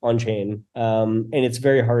derive on chain. And it's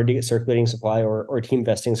very hard to get circulating supply or team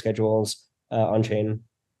vesting schedules on chain.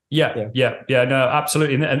 Yeah. No,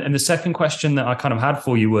 absolutely. And the second question that I kind of had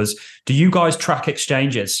for you was, do you guys track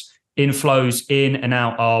exchanges, inflows in and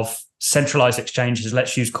out of centralized exchanges?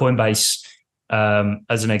 Let's use Coinbase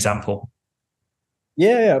as an example.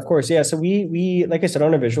 Yeah, of course. Yeah. So we like I said,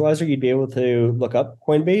 on a visualizer, you'd be able to look up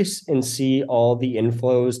Coinbase and see all the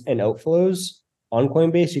inflows and outflows on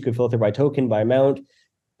Coinbase. You could filter by token, by amount.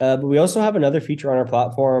 But we also have another feature on our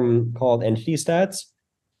platform called Entity Stats.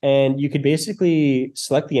 And you could basically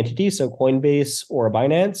select the entity, so Coinbase or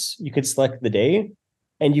Binance. You could select the day,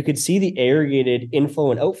 and you could see the aggregated inflow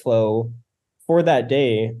and outflow for that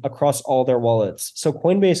day across all their wallets. So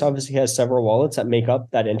Coinbase obviously has several wallets that make up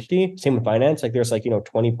that entity. Same with Binance. Like there's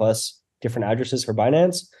 20 plus different addresses for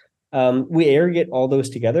Binance. We aggregate all those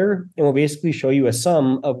together, and we'll basically show you a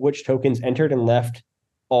sum of which tokens entered and left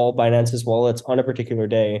all Binance's wallets on a particular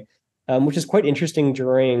day. Which is quite interesting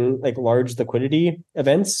during large liquidity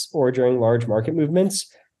events or during large market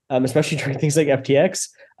movements, especially during things like FTX.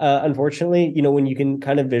 Unfortunately, when you can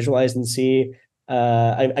kind of visualize and see,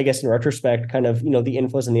 I guess in retrospect, kind of, the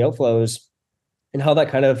inflows and the outflows and how that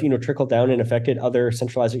kind of, trickled down and affected other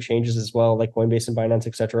centralized exchanges as well, like Coinbase and Binance,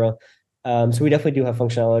 et cetera. So we definitely do have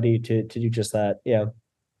functionality to do just that. Yeah.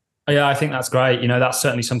 Yeah, I think that's great. That's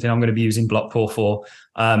certainly something I'm going to be using Blockpour for,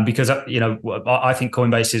 because I think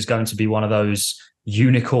Coinbase is going to be one of those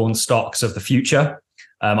unicorn stocks of the future.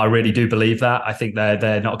 I really do believe that. I think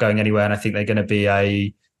they're not going anywhere, and I think they're going to be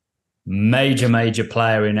a major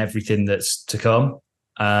player in everything that's to come.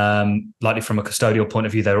 Likely from a custodial point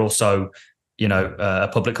of view, they're also a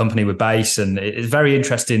public company with Base, and it's a very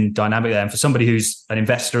interesting dynamic there. And for somebody who's an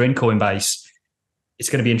investor in Coinbase, it's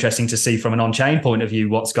going to be interesting to see from an on-chain point of view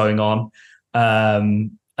what's going on,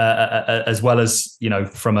 as well as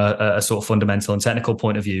from a sort of fundamental and technical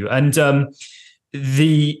point of view. And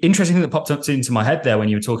the interesting thing that popped up into my head there when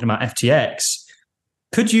you were talking about FTX,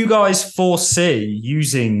 could you guys foresee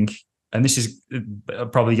using, and this is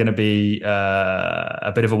probably going to be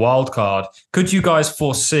a bit of a wild card, could you guys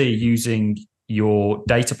foresee using your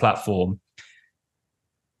data platform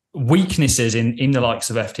weaknesses in the likes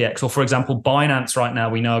of FTX, or for example, Binance right now,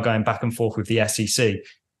 we know are going back and forth with the SEC.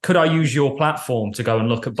 Could I use your platform to go and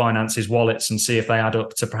look at Binance's wallets and see if they add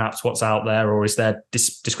up to perhaps what's out there, or is there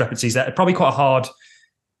discrepancies there? Probably quite a hard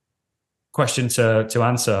question to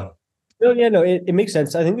answer. No, yeah, no, it makes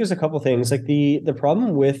sense. I think there's a couple of things. Like the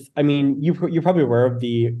problem with, I mean, you're probably aware of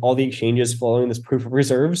all the exchanges following this proof of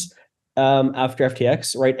reserves after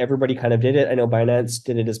FTX, right? Everybody kind of did it. I know Binance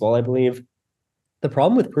did it as well, I believe. The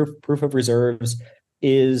problem with proof of reserves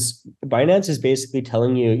is Binance is basically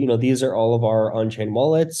telling you, these are all of our on-chain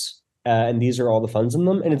wallets, and these are all the funds in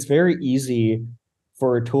them. And it's very easy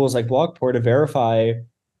for tools like Blockpour to verify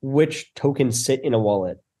which tokens sit in a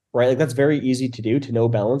wallet, right? Like that's very easy to do, to know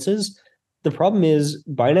balances. The problem is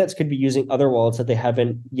Binance could be using other wallets that they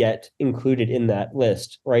haven't yet included in that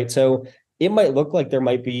list, right? So it might look like there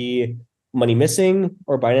might be money missing,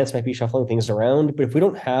 or Binance might be shuffling things around. But if we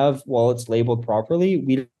don't have wallets labeled properly,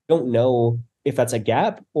 we don't know if that's a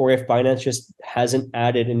gap or if Binance just hasn't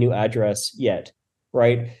added a new address yet,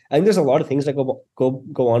 right? I think there's a lot of things that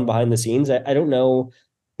go on behind the scenes. I don't know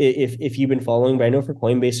if you've been following, but I know for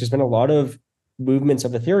Coinbase, there's been a lot of movements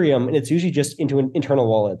of Ethereum, and it's usually just into internal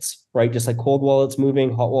wallets, right? Just like cold wallets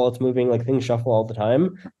moving, hot wallets moving, like things shuffle all the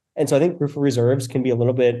time. And so I think proof of reserves can be a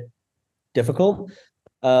little bit difficult.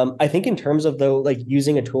 I think in terms of though, like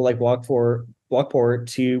using a tool like Blockpour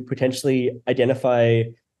to potentially identify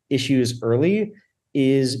issues early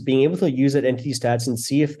is being able to use that entity stats and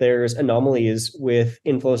see if there's anomalies with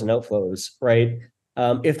inflows and outflows, right?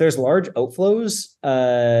 If there's large outflows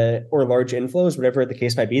or large inflows, whatever the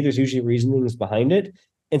case might be, there's usually reasonings behind it.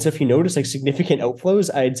 And so if you notice like significant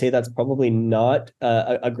outflows, I'd say that's probably not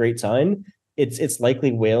a great sign. It's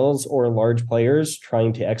likely whales or large players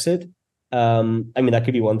trying to exit. I mean, that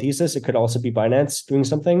could be one thesis. It could also be Binance doing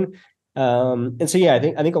something. And so, yeah, I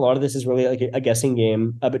think a lot of this is really like a guessing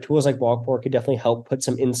game. But tools like Blockpour could definitely help put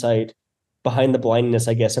some insight behind the blindness,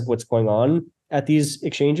 I guess, of what's going on at these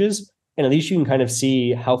exchanges. And at least you can kind of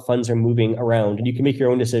see how funds are moving around, and you can make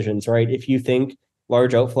your own decisions, right? If you think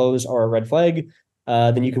large outflows are a red flag,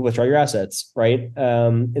 then you could withdraw your assets, right?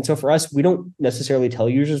 And so for us, we don't necessarily tell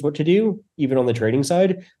users what to do, even on the trading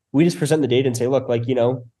side. We just present the data and say, look, like,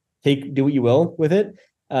 do what you will with it.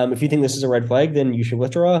 If you think this is a red flag, then you should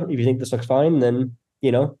withdraw. If you think this looks fine, then,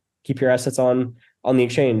 keep your assets on the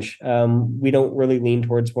exchange. We don't really lean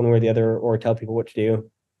towards one way or the other or tell people what to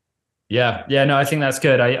do. Yeah, yeah, no, I think that's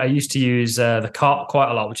good. I used to use the COP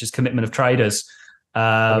quite a lot, which is commitment of traders.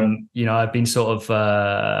 Okay. I've been sort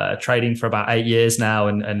of trading for about 8 years now,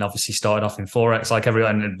 and obviously started off in Forex like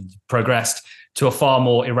everyone, and progressed to a far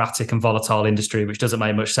more erratic and volatile industry, which doesn't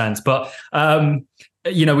make much sense. But,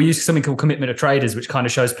 we use something called commitment of traders, which kind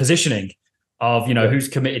of shows positioning of, Yep. who's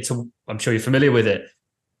committed to, I'm sure you're familiar with it.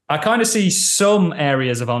 I kind of see some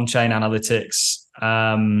areas of on-chain analytics,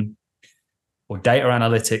 or data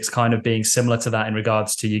analytics kind of being similar to that in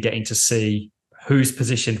regards to you getting to see who's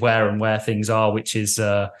positioned where and where things are, which is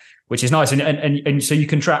nice. And so you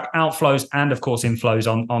can track outflows and of course inflows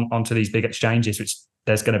onto these big exchanges, which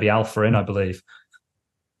there's going to be alpha in, I believe.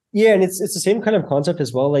 Yeah, and it's the same kind of concept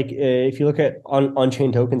as well. Like if you look at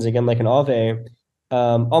on-chain tokens again, like an Aave,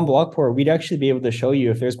 on Blockpour, we'd actually be able to show you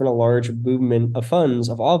if there's been a large movement of funds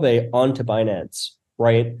of Aave onto Binance,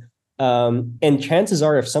 right? And chances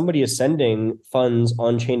are, if somebody is sending funds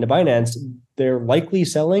on chain to Binance, they're likely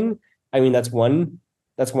selling. I mean, that's one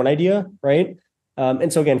idea, right?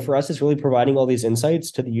 And so again, for us, it's really providing all these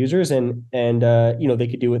insights to the users, and they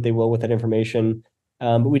could do what they will with that information.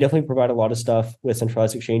 But we definitely provide a lot of stuff with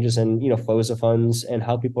centralized exchanges and flows of funds and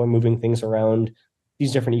how people are moving things around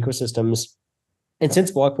these different ecosystems. And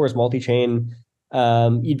since Blockpour is multi-chain,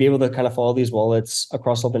 you'd be able to kind of follow these wallets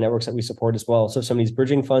across all the networks that we support as well. So if somebody's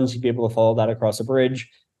bridging funds, you'd be able to follow that across a bridge.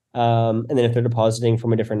 And then if they're depositing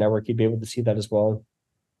from a different network, you'd be able to see that as well.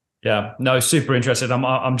 Yeah, no, super interested.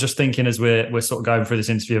 I'm just thinking as we're sort of going through this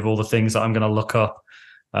interview of all the things that I'm going to look up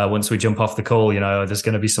once we jump off the call. There's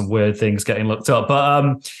going to be some weird things getting looked up.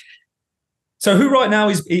 But so who right now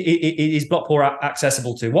is Blockpour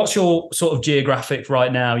accessible to? What's your sort of geographic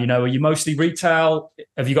right now? Are you mostly retail?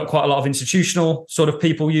 Have you got quite a lot of institutional sort of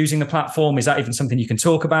people using the platform? Is that even something you can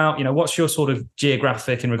talk about? What's your sort of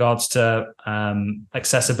geographic in regards to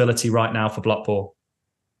accessibility right now for Blockpour?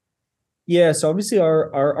 Yeah, so obviously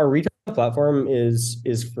our retail platform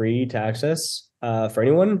is free to access for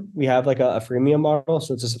anyone. We have like a freemium model,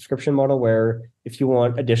 so it's a subscription model where if you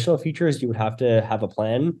want additional features, you would have to have a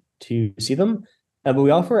plan to see them. But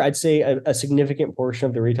we offer, I'd say, a significant portion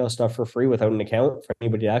of the retail stuff for free without an account for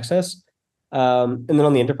anybody to access. And then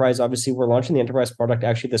on the enterprise, obviously, we're launching the enterprise product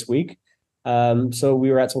actually this week. So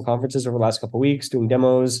we were at some conferences over the last couple of weeks doing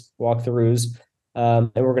demos, walkthroughs.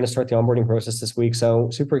 And we're going to start the onboarding process this week.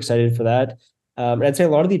 So super excited for that. And I'd say a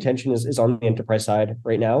lot of the attention is on the enterprise side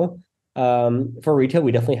right now. For retail,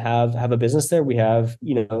 we definitely have a business there. We have,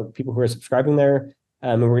 people who are subscribing there,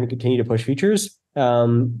 and we're going to continue to push features.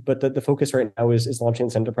 But the focus right now is launching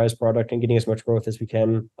this enterprise product and getting as much growth as we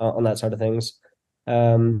can on that side of things.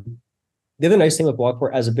 The other nice thing with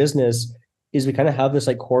Blockpour as a business is we kind of have this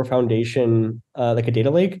like core foundation, like a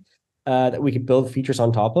data lake, that we could build features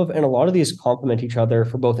on top of. And a lot of these complement each other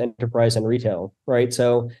for both enterprise and retail, right?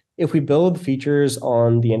 So if we build features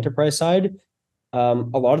on the enterprise side, a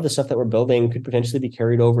lot of the stuff that we're building could potentially be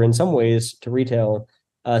carried over in some ways to retail.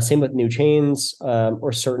 Same with new chains,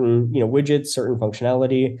 or certain widgets, certain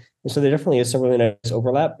functionality. And so there definitely is some really nice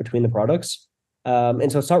overlap between the products.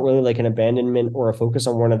 And so it's not really like an abandonment or a focus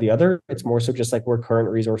on one or the other. It's more so just like where current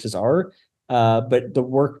resources are. But the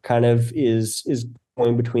work kind of is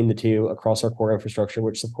going between the two across our core infrastructure,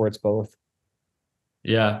 which supports both.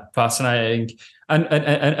 Yeah, fascinating.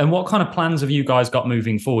 And what kind of plans have you guys got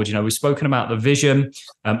moving forward? We've spoken about the vision.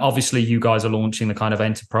 Obviously, you guys are launching the kind of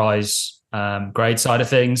enterprise grade side of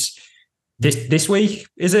things this week,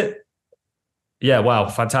 is it? Yeah, wow,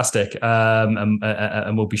 fantastic.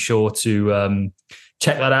 And we'll be sure to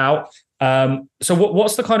check that out. So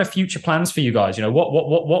what's the kind of future plans for you guys?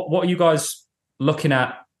 What are you guys looking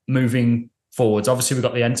at moving forwards? Obviously, we've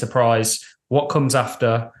got the enterprise. What comes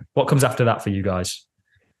after that for you guys?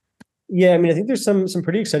 Yeah, I mean, I think there's some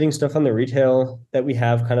pretty exciting stuff on the retail that we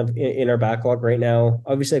have kind of in our backlog right now.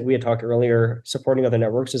 Obviously, like we had talked earlier, supporting other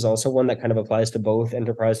networks is also one that kind of applies to both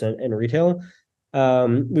enterprise and retail.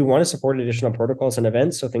 We want to support additional protocols and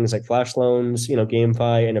events, so things like flash loans, GameFi,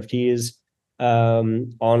 NFTs,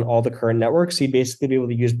 on all the current networks. So you'd basically be able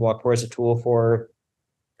to use Blockpour as a tool for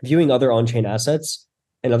viewing other on-chain assets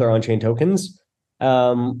and other on-chain tokens.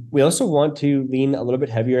 We also want to lean a little bit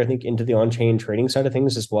heavier, I think, into the on-chain trading side of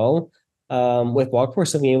things as well. With Blockpour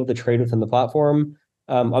still being able to trade within the platform.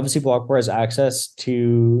 Obviously, Blockpour has access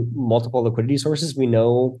to multiple liquidity sources. We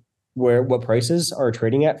know where what prices are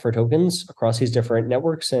trading at for tokens across these different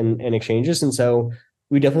networks and exchanges. And so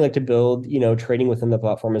we definitely like to build, trading within the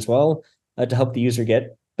platform as well, to help the user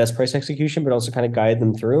get best price execution, but also kind of guide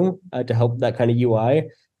them through, to help that kind of UI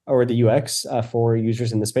or the UX, for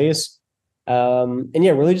users in the space. And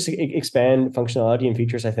yeah, really just expand functionality and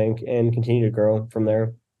features, I think, and continue to grow from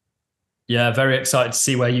there. Yeah, very excited to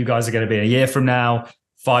see where you guys are going to be in a year from now,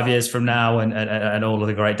 5 years from now, and all of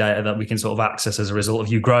the great data that we can sort of access as a result of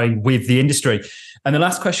you growing with the industry. And the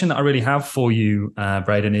last question that I really have for you,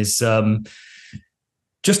 Brayden, is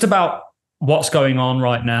just about what's going on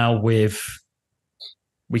right now with,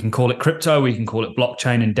 we can call it crypto, we can call it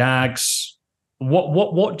blockchain and DAGs.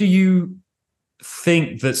 What do you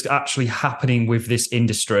think that's actually happening with this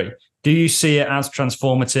industry? Do you see it as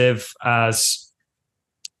transformative as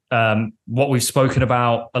what we've spoken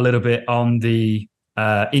about a little bit on the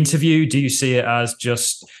interview? Do you see it as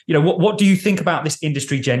just, what do you think about this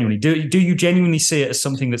industry genuinely? Do you genuinely see it as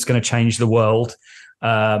something that's going to change the world?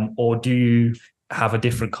 Or do you have a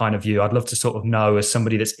different kind of view? I'd love to sort of know, as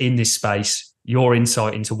somebody that's in this space, your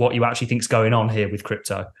insight into what you actually think is going on here with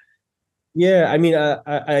crypto. Yeah, I mean,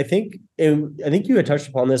 I think you had touched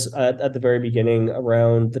upon this at the very beginning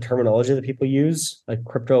around the terminology that people use, like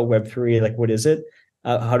crypto, Web3. Like, what is it?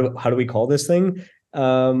 How do we call this thing?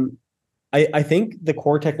 I think the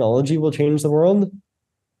core technology will change the world.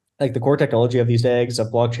 Like the core technology of these DAGs, of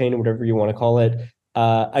blockchain, whatever you want to call it,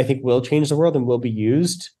 I think will change the world and will be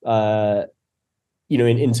used,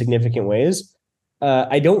 in significant ways.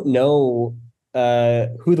 I don't know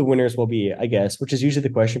who the winners will be, I guess, which is usually the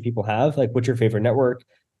question people have, like, what's your favorite network?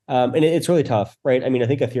 And it's really tough, right? I mean, I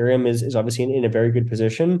think Ethereum is obviously in a very good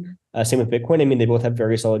position. Same with Bitcoin. I mean, they both have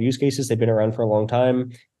very solid use cases. They've been around for a long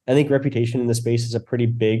time. I think reputation in the space is a pretty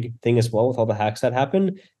big thing as well, with all the hacks that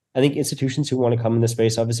happen. I think institutions who want to come in the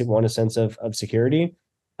space obviously want a sense of security.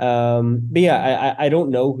 But yeah, I don't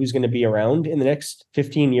know who's going to be around in the next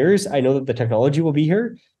 15 years. I know that the technology will be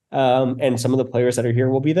here, and some of the players that are here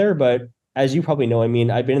will be there. But as you probably know, I mean,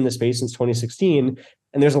 I've been in the space since 2016,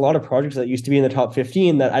 and there's a lot of projects that used to be in the top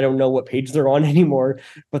 15 that I don't know what page they're on anymore,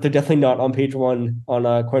 but they're definitely not on page one on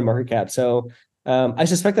CoinMarketCap. So I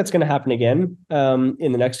suspect that's going to happen again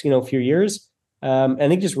in the next few years. I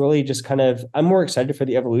think just kind of, I'm more excited for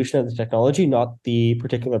the evolution of the technology, not the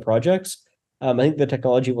particular projects. I think the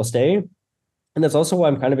technology will stay. And that's also why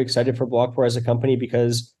I'm kind of excited for Blockpour as a company,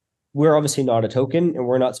 because we're obviously not a token and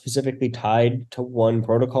we're not specifically tied to one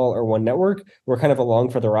protocol or one network. We're kind of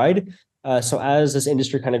along for the ride. So as this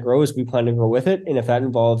industry kind of grows, we plan to grow with it. And if that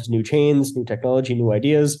involves new chains, new technology, new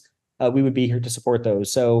ideas, we would be here to support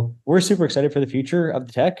those. So we're super excited for the future of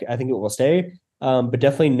the tech. I think it will stay, but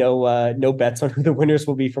definitely no bets on who the winners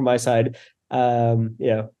will be from my side.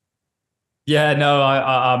 Yeah. Yeah, no,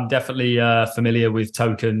 I'm definitely familiar with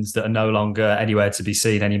tokens that are no longer anywhere to be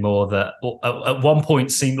seen anymore, that at one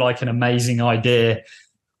point seemed like an amazing idea.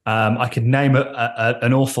 I could name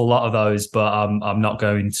an awful lot of those, but I'm not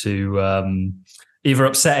going to either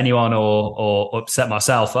upset anyone or upset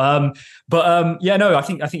myself. Yeah, no, I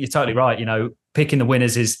think you're totally right. Picking the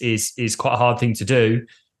winners is quite a hard thing to do.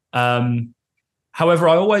 However,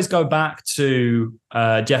 I always go back to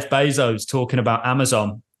Jeff Bezos talking about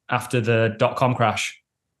Amazon after the .com crash.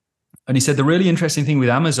 And he said the really interesting thing with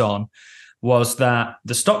Amazon was that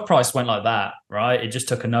the stock price went like that, right? It just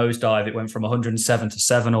took a nosedive. It went from 107 to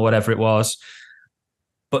 7 or whatever it was.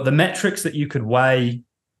 But the metrics that you could weigh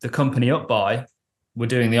the company up by were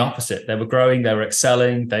doing the opposite. They were growing, they were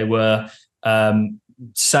excelling, they were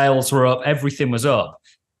sales were up, everything was up.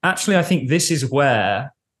 Actually, I think this is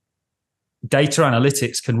where data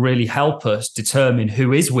analytics can really help us determine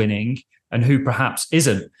who is winning and who perhaps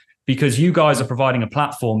isn't, because you guys are providing a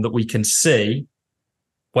platform that we can see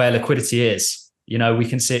where liquidity is. We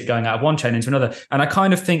can see it going out of one chain into another. And I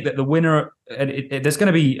kind of think that the winner, there's going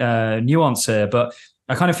to be nuance here, but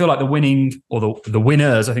I kind of feel like the winning, or the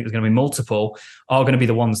winners, I think there's going to be multiple, are going to be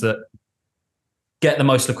the ones that get the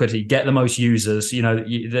most liquidity, get the most users,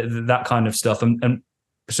 that kind of stuff. And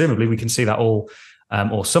presumably we can see that all,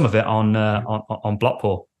 or some of it on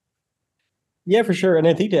Blockpour. Yeah, for sure. And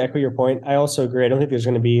I think, to echo your point, I also agree. I don't think there's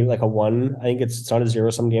going to be like a one. I think it's not a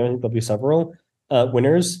zero-sum game. I think there'll be several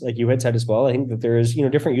winners, like you had said as well. I think that there's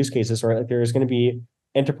different use cases, right? Like there's going to be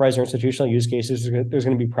enterprise or institutional use cases. There's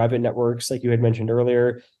going to be private networks, like you had mentioned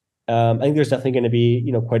earlier. I think there's definitely going to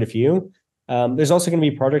be quite a few. There's also going to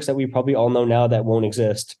be projects that we probably all know now that won't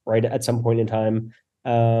exist, right, at some point in time.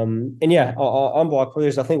 And yeah, on Blockpour,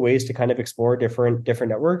 there's definitely ways to kind of explore different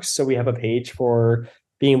networks. So we have a page for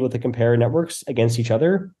being able to compare networks against each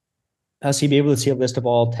other. So you'd be able to see a list of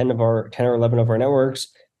all 10 or 11 of our networks,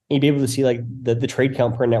 and you'd be able to see like the trade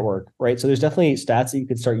count per network, right? So there's definitely stats that you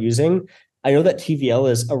could start using. I know that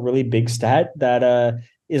TVL is a really big stat that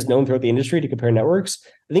is known throughout the industry to compare networks.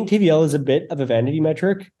 I think TVL is a bit of a vanity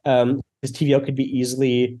metric, because TVL could be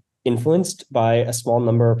easily influenced by a small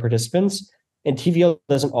number of participants. And TVL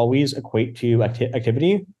doesn't always equate to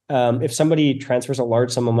activity. If somebody transfers a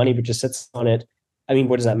large sum of money but just sits on it, I mean,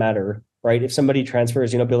 what does that matter, right? If somebody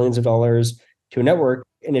transfers, billions of dollars to a network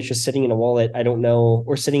and it's just sitting in a wallet, I don't know,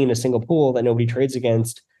 or sitting in a single pool that nobody trades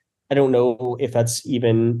against, I don't know if that's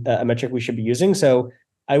even a metric we should be using. So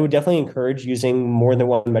I would definitely encourage using more than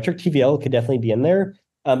one metric. TVL could definitely be in there,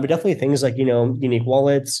 but definitely things like, unique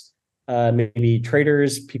wallets, maybe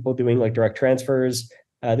traders, people doing like direct transfers.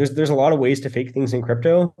 There's a lot of ways to fake things in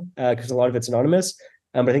crypto because a lot of it's anonymous.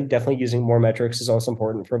 But I think definitely using more metrics is also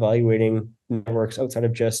important for evaluating networks outside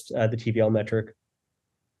of just the TVL metric.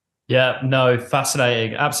 Yeah, no,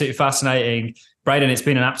 fascinating, absolutely fascinating. Brayden, it's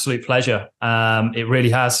been an absolute pleasure. It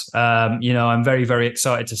really has. I'm very, very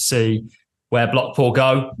excited to see where Blockpour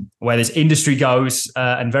go, where this industry goes,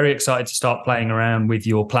 and very excited to start playing around with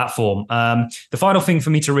your platform. The final thing for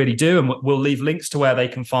me to really do, and we'll leave links to where they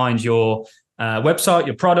can find your website,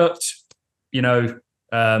 your product,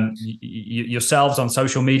 yourselves on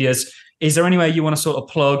social medias. Is there any way you want to sort of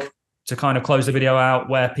plug to kind of close the video out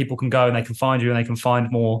where people can go and they can find you and they can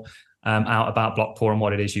find more out about Blockpour and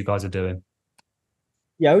what it is you guys are doing?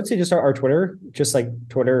 Yeah, I would say just our Twitter, just like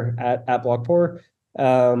Twitter at Blockpour.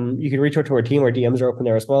 You can reach out to our team. Our DMs are open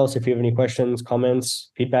there as well. So if you have any questions,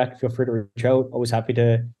 comments, feedback, feel free to reach out. Always happy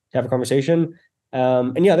to have a conversation.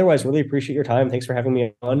 And yeah, otherwise, really appreciate your time. Thanks for having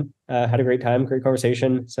me on. Had a great time, great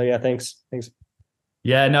conversation. So yeah, thanks.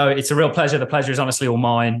 Yeah, no, it's a real pleasure. The pleasure is honestly all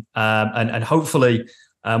mine. And hopefully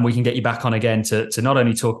we can get you back on again to not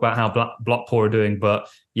only talk about how Blockpour are doing, but,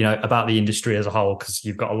 about the industry as a whole, because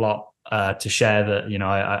you've got a lot to share that,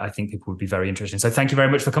 I think people would be very interested in. So thank you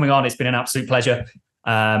very much for coming on. It's been an absolute pleasure.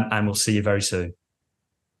 And we'll see you very soon.